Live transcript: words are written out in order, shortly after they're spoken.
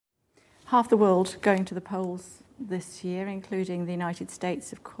half the world going to the polls this year, including the United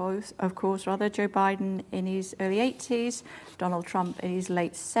States, of course, Joe Biden in his early 80s, Donald Trump in his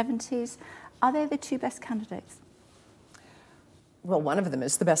late 70s. Are they the two best candidates? Well, one of them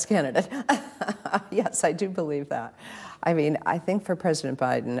is the best candidate. Yes, I do believe that. I mean, I think for President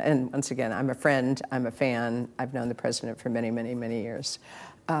Biden, and once again, I'm a friend, I'm a fan, I've known the president for many, many, many years.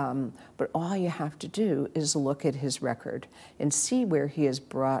 But all you have to do is look at his record and see where he has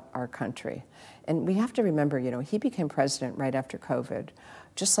brought our country. And we have to remember, you know, he became president right after COVID.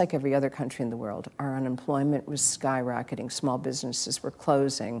 Just like every other country in the world, our unemployment was skyrocketing, small businesses were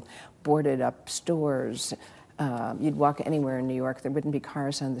closing, boarded up stores. You'd walk anywhere in New York, there wouldn't be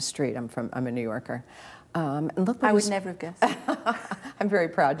cars on the street. I'm a New Yorker. And look what I would never have guessed. I'm very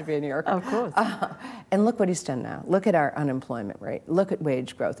proud to be a New Yorker. Of course. And look what he's done now. Look at our unemployment rate. Look at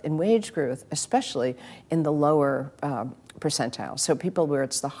wage growth. And wage growth, especially in the lower percentile. So people where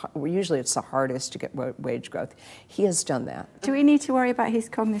usually it's the hardest to get wage growth. He has done that. Do we need to worry about his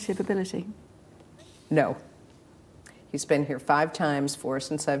cognitive ability? No. He's been here 5 times, 4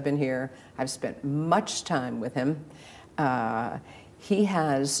 since I've been here. I've spent much time with him. He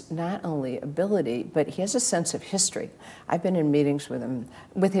has not only ability, but he has a sense of history. I've been in meetings with him,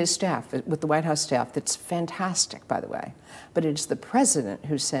 with his staff, with the White House staff, that's fantastic, by the way. But it's the president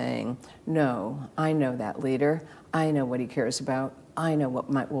who's saying, no, I know that leader. I know what he cares about. I know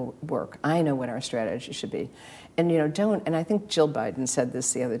what will work. I know what our strategy should be. And, you know, and I think Jill Biden said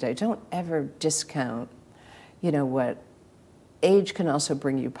this the other day, don't ever discount, you know, what age can also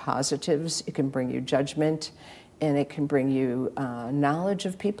bring you positives. It can bring you judgment. And it can bring you knowledge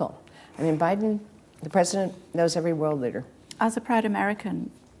of people. I mean, Biden, the president, knows every world leader. As a proud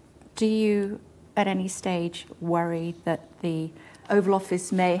American, do you, at any stage, worry that the Oval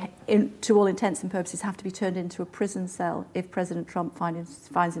Office may, to all intents and purposes, have to be turned into a prison cell if President Trump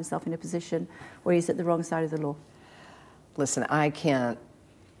finds himself in a position where he's at the wrong side of the law? Listen, I can't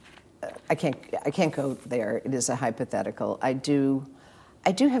go there. It is a hypothetical. I do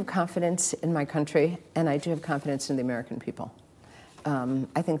have confidence in my country, and I do have confidence in the American people.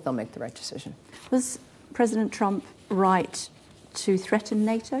 I think they'll make the right decision. Was President Trump right to threaten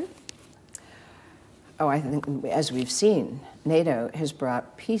NATO? Oh, I think, as we've seen, NATO has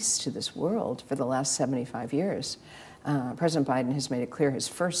brought peace to this world for the last 75 years. President Biden has made it clear his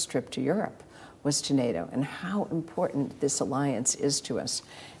first trip to Europe was to NATO, and how important this alliance is to us.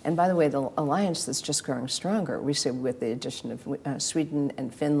 And by the way, the alliance that's just growing stronger, we say with the addition of Sweden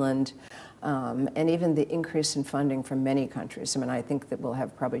and Finland, and even the increase in funding from many countries. I mean, I think that we'll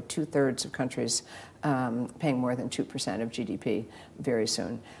have probably 2/3 of countries paying more than 2% of GDP very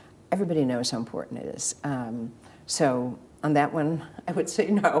soon. Everybody knows how important it is. So on that one, I would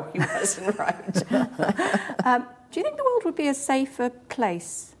say no, he wasn't right. Do you think the world would be a safer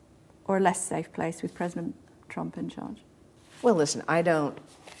place or a less safe place with President Trump in charge? Well, listen,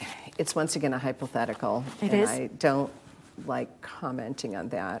 it's once again a hypothetical. It is. I don't like commenting on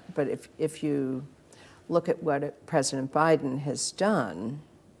that. But if you look at what President Biden has done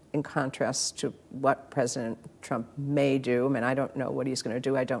in contrast to what President Trump may do, I mean, I don't know what he's going to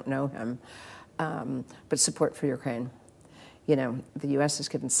do. I don't know him. But support for Ukraine. You know, the U.S. has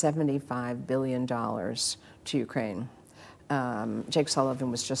given $75 billion to Ukraine. Jake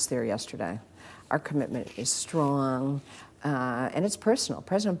Sullivan was just there yesterday. Our commitment is strong, and it's personal.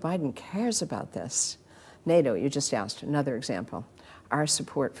 President Biden cares about this. NATO, you just asked, another example. Our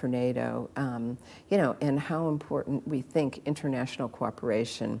support for NATO, you know, and how important we think international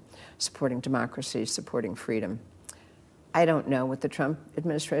cooperation, supporting democracy, supporting freedom. I don't know what the Trump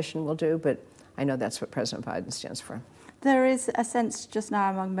administration will do, but I know that's what President Biden stands for. There is a sense just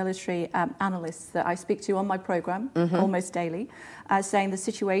now among military analysts that I speak to on my program almost daily, saying the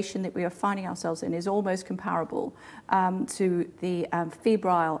situation that we are finding ourselves in is almost comparable to the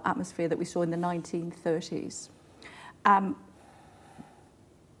febrile atmosphere that we saw in the 1930s.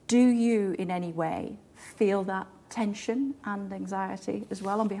 Do you in any way feel that tension and anxiety as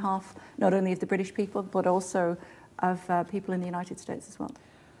well on behalf not only of the British people but also of people in the United States as well?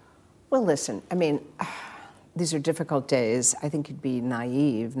 Well, listen, I mean, these are difficult days. I think it'd be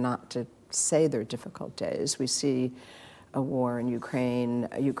naive not to say they're difficult days. We see a war in Ukraine,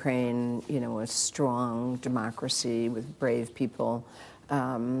 you know, a strong democracy with brave people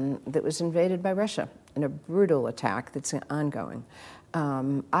that was invaded by Russia in a brutal attack that's ongoing.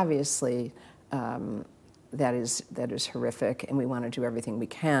 Obviously, that is horrific, and we want to do everything we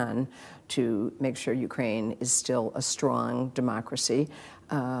can to make sure Ukraine is still a strong democracy,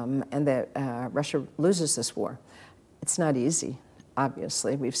 and that Russia loses this war. It's not easy,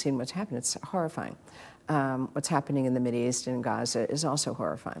 obviously. We've seen what's happened. It's horrifying. what's happening in the Mideast and in Gaza is also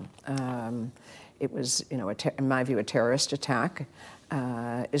horrifying. It was, you know, in my view, a terrorist attack.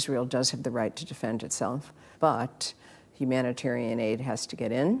 Israel does have the right to defend itself, but humanitarian aid has to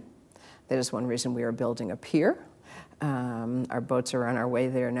get in. That is one reason we are building a pier. Our boats are on our way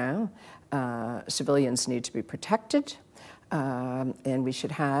there now. Civilians need to be protected, and we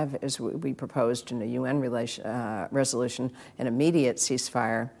should have, as we proposed in a UN resolution, an immediate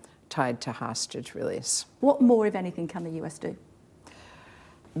ceasefire tied to hostage release. What more, if anything, can the US do?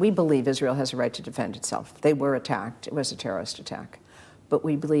 We believe Israel has a right to defend itself. They were attacked. It was a terrorist attack. But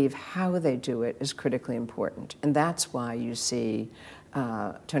we believe how they do it is critically important. And that's why you see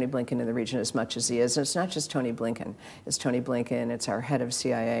Tony Blinken in the region as much as he is. And it's not just Tony Blinken. It's Tony Blinken, it's our head of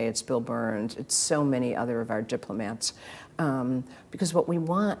CIA, it's Bill Burns, it's so many other of our diplomats. Because what we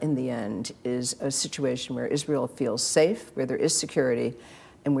want in the end is a situation where Israel feels safe, where there is security,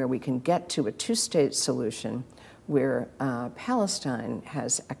 and where we can get to a two-state solution where Palestine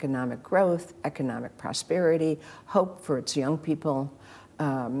has economic growth, economic prosperity, hope for its young people.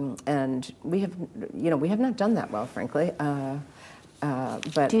 And we have not done that well, frankly.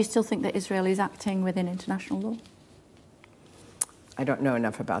 But do you still think that Israel is acting within international law? I don't know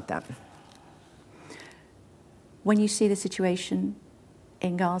enough about that. When you see the situation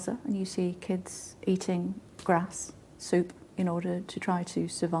in Gaza and you see kids eating grass, soup, in order to try to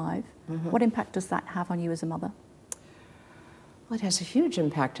survive, what impact does that have on you as a mother? Well, it has a huge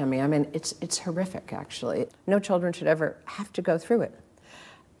impact on me. I mean, it's horrific, actually. No children should ever have to go through it.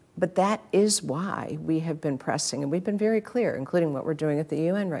 But that is why we have been pressing, and we've been very clear, including what we're doing at the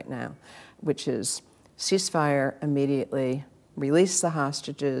UN right now, which is ceasefire immediately, release the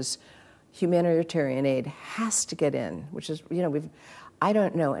hostages, humanitarian aid has to get in, which is, you know, I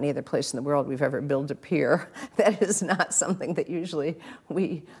don't know any other place in the world we've ever built a pier. That is not something that usually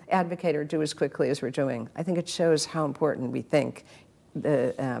we advocate or do as quickly as we're doing. I think it shows how important we think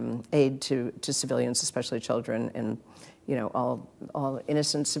the aid to civilians, especially children, and you know, all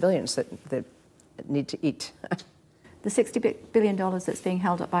innocent civilians that need to eat. The $60 billion that's being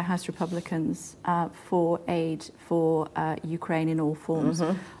held up by House Republicans for aid for Ukraine in all forms,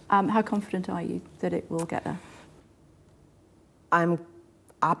 how confident are you that it will get there? I'm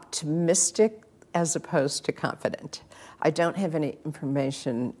optimistic as opposed to confident. I don't have any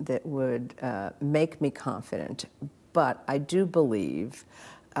information that would make me confident, but I do believe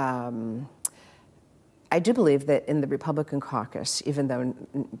that in the Republican caucus, even though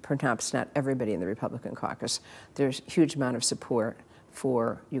perhaps not everybody in the Republican caucus, there's a huge amount of support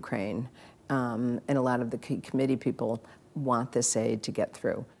for Ukraine, and a lot of the committee people want this aid to get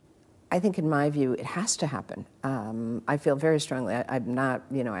through. I think, in my view, it has to happen. I feel very strongly. I'm not,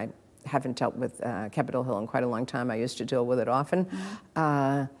 you know, I haven't dealt with Capitol Hill in quite a long time. I used to deal with it often.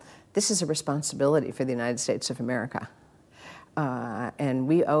 This is a responsibility for the United States of America. And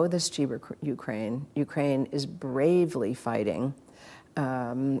we owe this to Ukraine. Ukraine is bravely fighting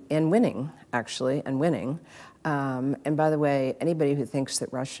and winning, actually, and winning. And by the way, anybody who thinks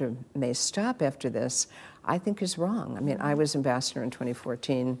that Russia may stop after this, I think is wrong. I mean, I was ambassador in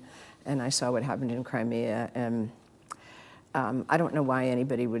 2014, and I saw what happened in Crimea, and I don't know why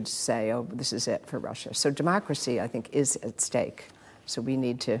anybody would say, oh, this is it for Russia. So democracy, I think, is at stake. So we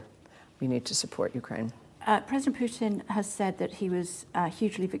need to support Ukraine. President Putin has said that he was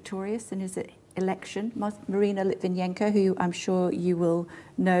hugely victorious in his election. Marina Litvinenko, who I'm sure you will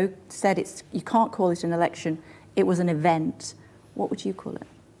know, said you can't call it an election, it was an event. What would you call it?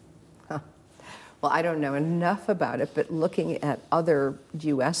 Well, I don't know enough about it, but looking at other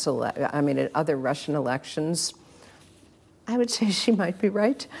at other Russian elections, I would say she might be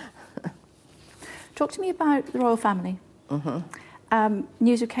right. Talk to me about the royal family.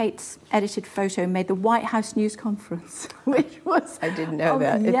 News of Kate's edited photo made the White House news conference, which was... I didn't know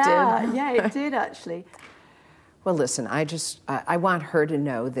that. It did? Yeah, it did, actually. Well, listen, I want her to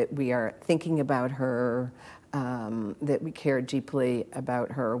know that we are thinking about her, that we care deeply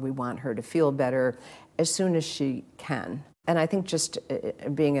about her. We want her to feel better as soon as she can. And I think just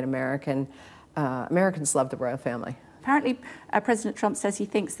being an American, Americans love the royal family. Apparently, President Trump says he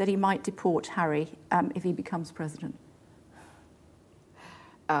thinks that he might deport Harry if he becomes president.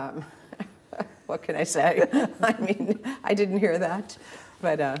 What can I say? I mean, I didn't hear that,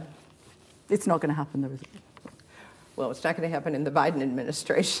 but... It's not going to happen, though, is it? Well, it's not going to happen in the Biden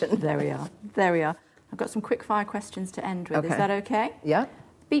administration. There we are. There we are. I've got some quick-fire questions to end with. Okay. Is that okay? Yeah.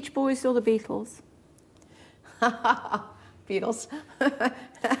 Beach Boys or the Beatles? Beatles.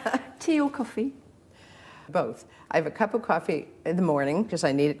 Tea or coffee? Both. I have a cup of coffee in the morning because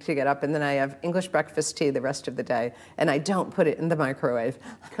I need it to get up, and then I have English breakfast tea the rest of the day, and I don't put it in the microwave.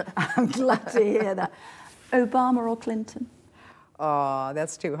 I'm glad to hear that. Obama or Clinton? Oh,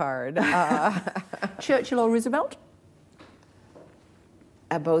 that's too hard. Churchill or Roosevelt?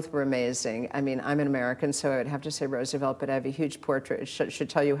 Both were amazing. I mean, I'm an American, so I would have to say Roosevelt, but I have a huge portrait. It should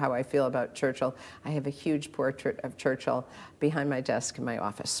tell you how I feel about Churchill. I have a huge portrait of Churchill behind my desk in my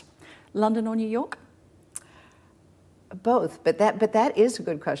office. London or New York? Both, but that is a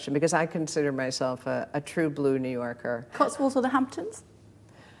good question because I consider myself a true blue New Yorker. Cotswolds or the Hamptons?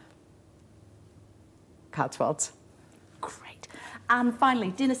 Cotswolds. Great. And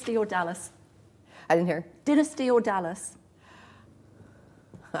finally, Dynasty or Dallas? I didn't hear. Dynasty or Dallas?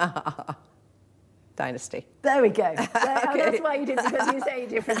 Dynasty. There we go. Okay. Oh, that's why you did, because you say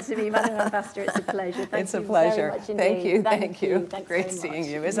different to me, Madam Ambassador. It's a pleasure. Thank it's a you pleasure. very much indeed. Thank you. Thanks Great very seeing much.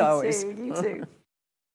 you, as always. You too.